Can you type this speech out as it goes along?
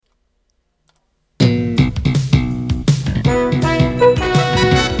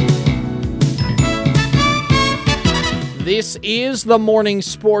This is the Morning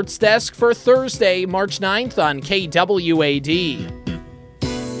Sports Desk for Thursday, March 9th on KWAD.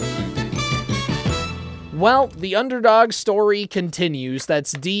 Well, the underdog story continues.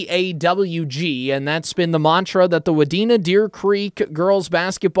 That's DAWG, and that's been the mantra that the Wadena Deer Creek girls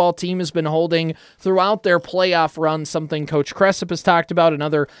basketball team has been holding throughout their playoff run, something Coach Cressup has talked about and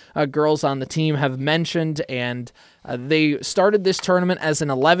other girls on the team have mentioned, and they started this tournament as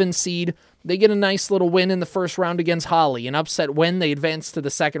an 11 seed. They get a nice little win in the first round against Holly, an upset win. They advance to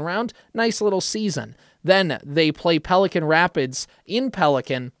the second round. Nice little season. Then they play Pelican Rapids in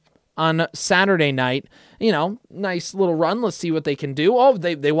Pelican on Saturday night. You know, nice little run. Let's see what they can do. Oh,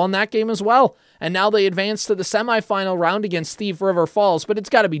 they won that game as well. And now they advance to the semifinal round against Thief River Falls, but it's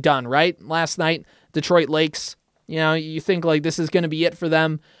got to be done, right? Last night, Detroit Lakes, you know, you think like this is going to be it for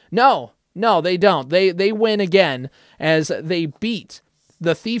them. No, they don't. They win again as they beat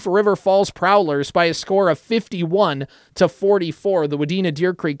the Thief River Falls Prowlers by a score of 51-44. The Wadena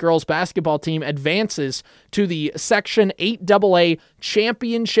Deer Creek girls basketball team advances to the Section 8AA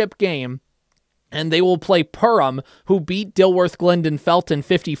championship game, and they will play Perham, who beat Dilworth Glendon Felton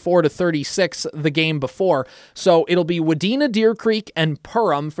 54-36 the game before. So it'll be Wadena Deer Creek and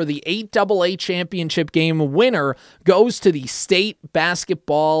Perham for the 8AA championship game. Winner goes to the state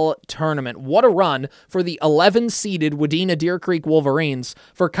basketball tournament. What a run for the 11-seeded Wadena Deer Creek Wolverines.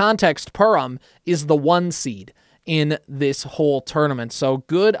 For context, Perham is the 1 seed in this whole tournament. So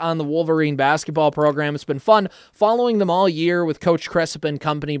good on the Wolverine basketball program. It's been fun following them all year with Coach Cressup and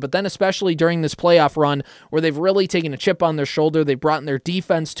company, but then especially during this playoff run where they've really taken a chip on their shoulder. They've brought their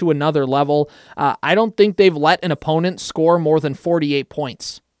defense to another level. I don't think they've let an opponent score more than 48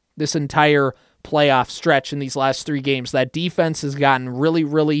 points this entire playoff stretch in these last 3 games. That defense has gotten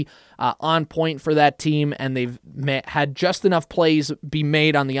really on point for that team, and they've had just enough plays be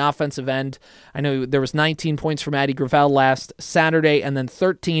made on the offensive end. I know there was 19 points from Addie Gravel last Saturday, and then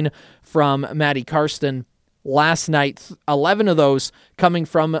 13 from Maddie Karsten last night. 11 of those coming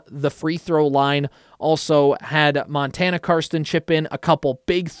from the free throw line. Also had Montana Karsten chip in a couple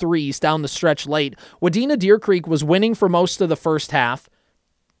big threes down the stretch late. Wadena Deer Creek was winning for most of the first half.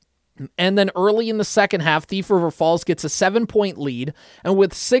 And then early in the second half, Thief River Falls gets a 7-point lead, and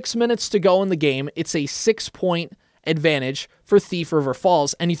with 6 minutes to go in the game, it's a 6-point advantage for Thief River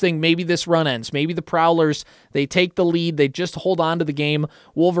Falls. And you think maybe this run ends. Maybe the Prowlers, they take the lead, they just hold on to the game.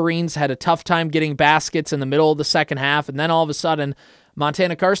 Wolverines had a tough time getting baskets in the middle of the second half, and then all of a sudden,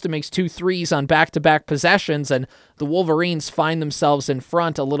 Montana Karsten makes 2 threes on back-to-back possessions, and the Wolverines find themselves in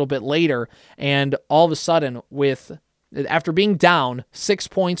front a little bit later, and all of a sudden, after being down 6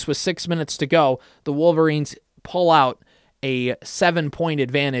 points with 6 minutes to go, the Wolverines pull out a 7-point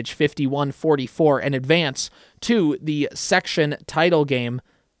advantage, 51-44, and advance to the section title game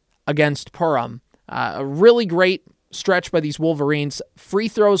against Perham. A really great stretch by these Wolverines. Free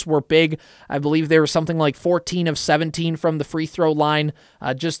throws were big. I believe they were something like 14 of 17 from the free throw line.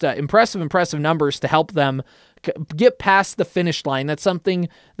 Just impressive numbers to help them get past the finish line. That's something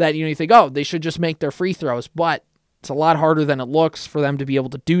that you think, oh, they should just make their free throws, but it's a lot harder than it looks for them to be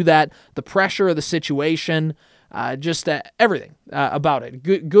able to do that. The pressure of the situation, everything about it.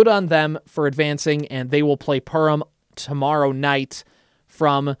 Good on them for advancing, and they will play Perham tomorrow night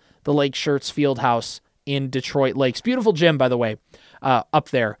from the Lake Shirts Fieldhouse in Detroit Lakes. Beautiful gym, by the way, up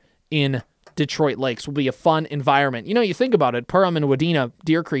there in Detroit Lakes. Will be a fun environment. You think about it, Perham and Wadena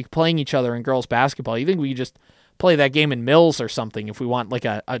Deer Creek playing each other in girls basketball. You think we could just play that game in Mills or something if we want like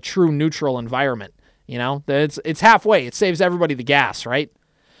a true neutral environment. It's halfway. It saves everybody the gas, right?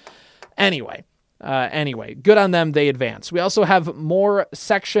 Anyway, good on them. They advance. We also have more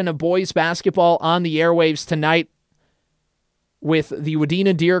section of boys basketball on the airwaves tonight with the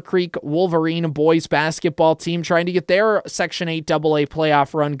Wadena Deer Creek Wolverine boys basketball team trying to get their Section 8 AA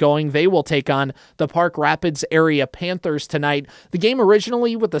playoff run going. They will take on the Park Rapids area Panthers tonight. The game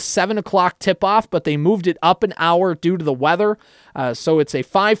originally with a 7 o'clock tip-off, but they moved it up an hour due to the weather. So it's a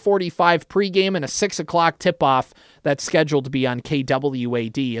 5:45 pregame and a 6 o'clock tip-off that's scheduled to be on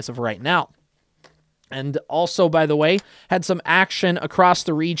KWAD as of right now. And also, by the way, had some action across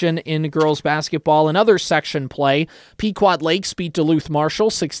the region in girls basketball and other section play. Pequot Lakes beat Duluth Marshall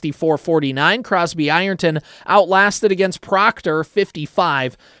 64-49. Crosby Ironton outlasted against Proctor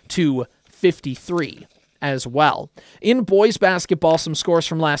 55-53. as well. In boys basketball, some scores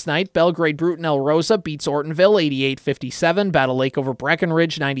from last night. Belgrade Bruton El Rosa beats Ortonville 88-57. Battle Lake over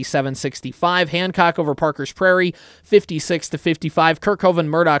Breckenridge 97-65. Hancock over Parker's Prairie 56-55. Kirkhoven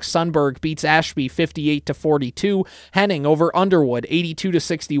Murdoch Sunberg beats Ashby 58-42. Henning over Underwood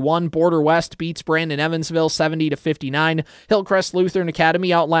 82-61. Border West beats Brandon Evansville 70-59. Hillcrest Lutheran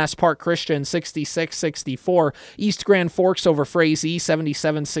Academy outlasts Park Christian 66-64. East Grand Forks over Frazee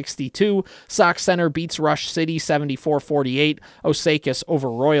 77-62. Sauk Center beats Rush City 74-48. Osakis over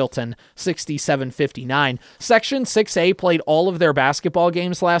Royalton 67-59. Section 6A played all of their basketball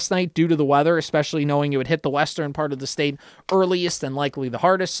games last night due to the weather, especially knowing it would hit the western part of the state earliest and likely the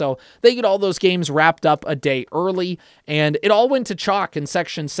hardest, so they get all those games wrapped up a day early, and it all went to chalk in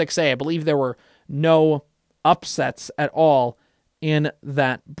Section 6A. I believe there were no upsets at all in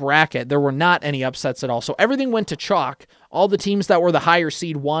that bracket. There were not any upsets at all, so everything went to chalk. All the teams that were the higher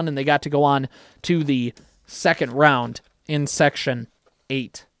seed won, and they got to go on to the second round in Section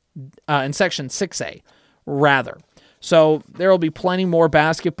 6A, rather. So there will be plenty more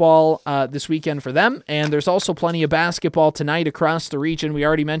basketball this weekend for them, and there's also plenty of basketball tonight across the region. We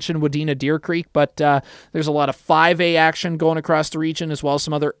already mentioned Wadena Deer Creek, but there's a lot of 5A action going across the region, as well as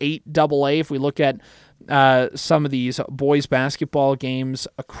some other 8AA. If we look at some of these boys basketball games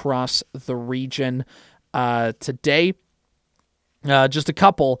across the region today, just a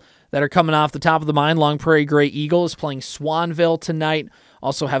couple that are coming off the top of the mind. Long Prairie Gray Eagle is playing Swanville tonight.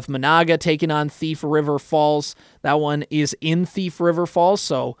 Also have Monaga taking on Thief River Falls. That one is in Thief River Falls,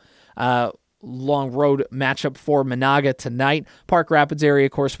 so long road matchup for Monaga tonight. Park Rapids area,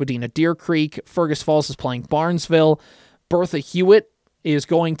 of course, Wadena Deer Creek. Fergus Falls is playing Barnesville. Bertha Hewitt is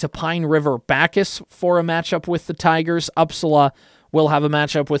going to Pine River Bacchus for a matchup with the Tigers. Upsala will have a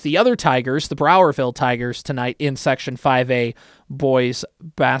matchup with the other Tigers, the Browerville Tigers, tonight in Section 5A boys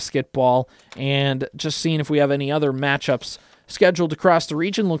basketball. And just seeing if we have any other matchups scheduled across the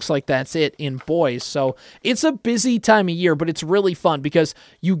region. Looks like that's it in boys. So it's a busy time of year, but it's really fun because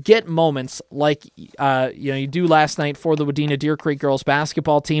you get moments like you do last night for the Wadena Deer Creek girls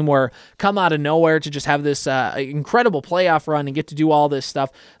basketball team, where come out of nowhere to just have this incredible playoff run and get to do all this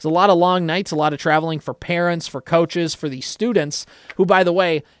stuff. There's a lot of long nights, a lot of traveling for parents, for coaches, for the students, who, by the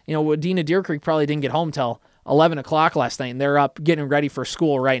way, Wadena Deer Creek probably didn't get home till 11 o'clock last night, and they're up getting ready for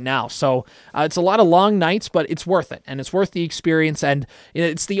school right now. So it's a lot of long nights, but it's worth it, and it's worth the experience. And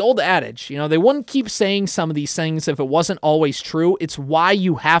it's the old adage, they wouldn't keep saying some of these things if it wasn't always true. It's why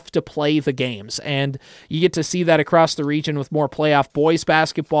you have to play the games, and you get to see that across the region with more playoff boys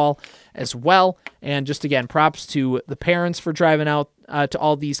basketball as well. And just again, props to the parents for driving out to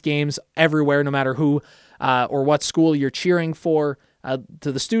all these games everywhere, no matter who or what school you're cheering for,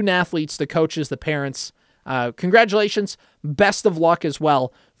 to the student athletes, the coaches, the parents. Congratulations. Best of luck as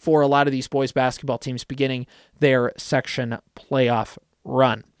well for a lot of these boys basketball teams beginning their section playoff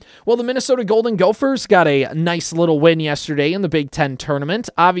run. Well, the Minnesota Golden Gophers got a nice little win yesterday in the Big Ten tournament.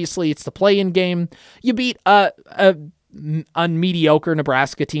 Obviously, it's the play-in game. You beat a mediocre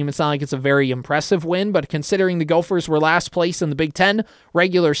Nebraska team. It's not like it's a very impressive win, but considering the Gophers were last place in the Big Ten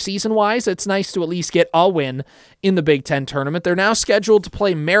regular season-wise, it's nice to at least get a win in the Big Ten tournament. They're now scheduled to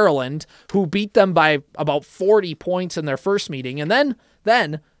play Maryland, who beat them by about 40 points in their first meeting, and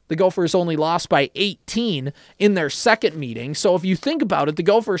then the Gophers only lost by 18 in their second meeting. So if you think about it, the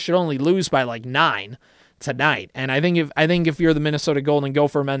Gophers should only lose by like 9 tonight. And I think if you're the Minnesota Golden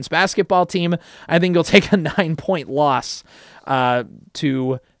Gopher men's basketball team, I think you'll take a 9-point loss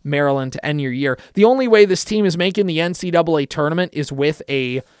to Maryland to end your year. The only way this team is making the NCAA tournament is with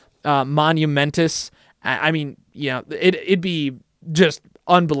a monumentous. It'd be just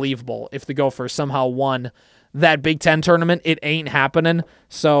unbelievable if the Gophers somehow won that Big Ten tournament. It ain't happening.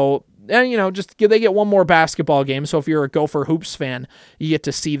 So, just they get one more basketball game. So if you're a Gopher Hoops fan, you get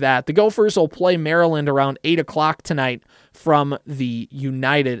to see that. The Gophers will play Maryland around 8 o'clock tonight from the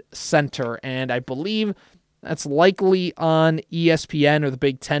United Center. And I believe that's likely on ESPN or the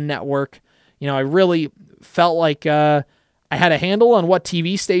Big Ten Network. I really felt like I had a handle on what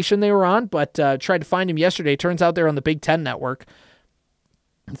TV station they were on, but tried to find them yesterday. Turns out they're on the Big Ten Network.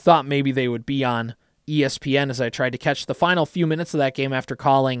 Thought maybe they would be on ESPN as I tried to catch the final few minutes of that game after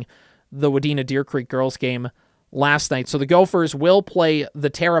calling the Wadena Deer Creek girls game last night. So the Gophers will play the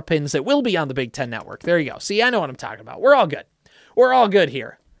Terrapins. It will be on the Big Ten Network. There you go. See, I know what I'm talking about. We're all good. We're all good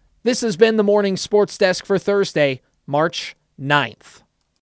here. This has been the Morning Sports Desk for Thursday, March 9th.